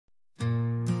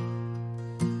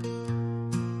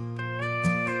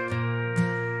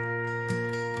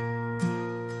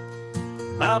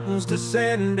Mountains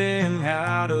descending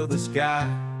out of the sky,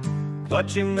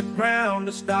 clutching the ground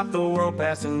to stop the world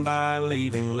passing by,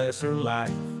 leaving lesser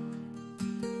life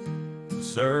in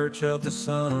search of the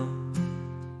sun.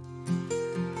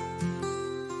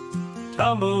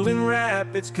 Tumbling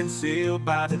rapids concealed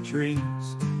by the trees,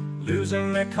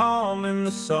 losing their calm in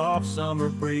the soft summer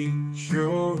breeze.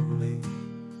 Surely,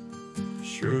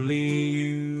 surely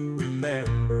you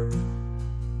remember.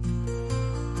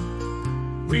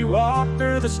 We walked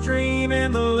through the stream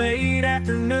in the late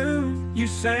afternoon. You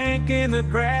sank in the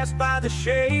grass by the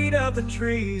shade of the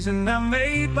trees, and I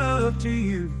made love to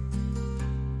you,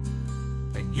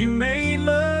 and you made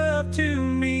love to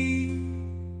me.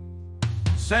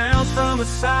 Sounds from a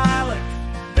silent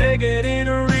thicket in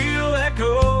a real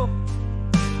echo,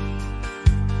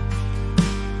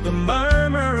 the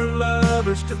murmur of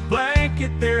lovers to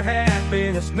blanket their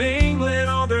happiness, mingling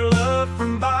all their love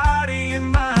from body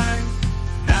and mind.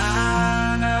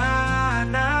 Na na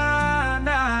na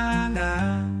na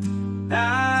na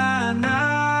na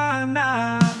na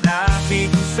na na.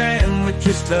 Eating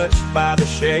sandwiches touched by the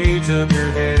shades of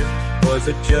your head. Was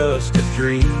it just a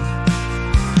dream?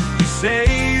 You say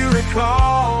you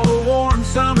recall a warm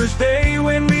summer's day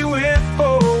when we went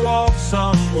for a walk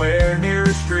somewhere near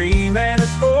a stream, and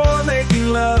as for making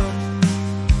love,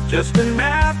 just an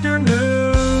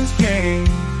afternoon's game.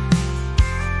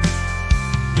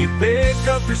 You pick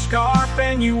up your scarf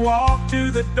and you walk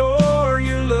to the door.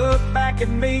 You look back at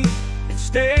me and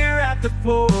stare at the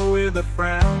floor with a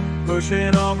frown,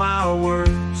 pushing all my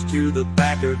words to the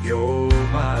back of your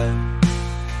mind.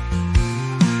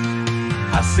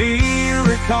 I see you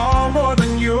recall more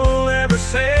than you'll ever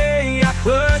say. I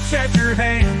clutch at your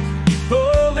hand, you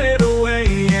pull it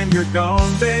away, and you're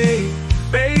gone, babe.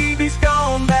 Baby's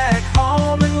gone back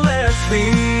home and left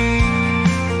me.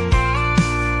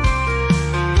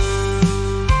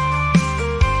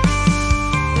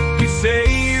 You say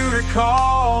you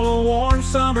recall a warm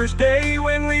summer's day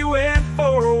when we went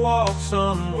for a walk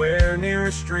somewhere near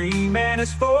a stream, and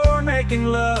as for making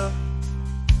love,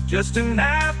 just an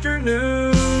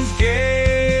afternoon's game.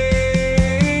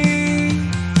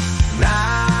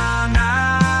 Na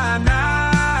na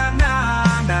na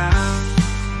na na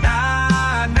na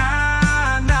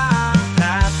na na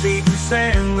na. Eating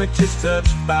sandwiches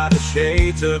touched by the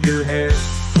shades of your hair.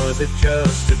 Was it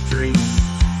just a dream?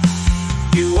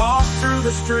 You walked through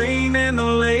the stream in the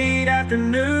late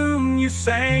afternoon. You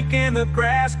sank in the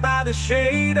grass by the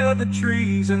shade of the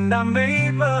trees, and I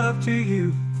made love to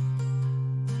you,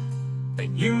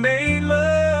 and you made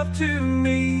love to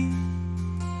me.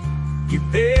 You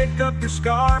pick up your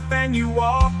scarf and you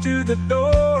walk to the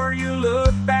door. You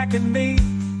look back at me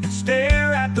and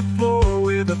stare at the floor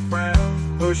with a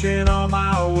frown, pushing all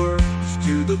my words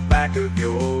to the back of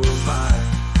your mind.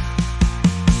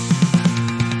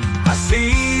 I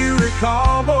see you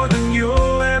recall more than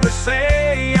you'll ever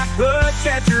say. I clutch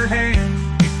at your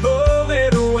hand, you pull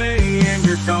it away, and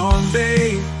you're gone,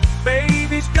 babe.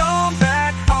 Baby's gone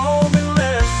back home and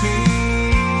left me.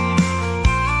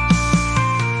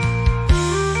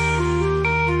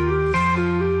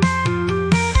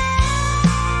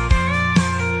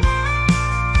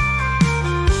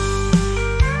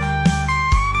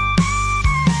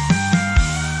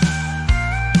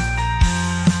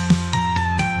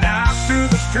 Now through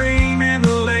the stream in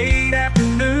the late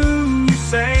afternoon, you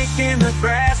sank in the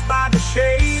grass by the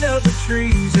shade of the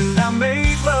trees, and I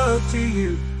made love to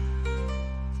you,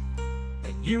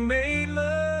 you made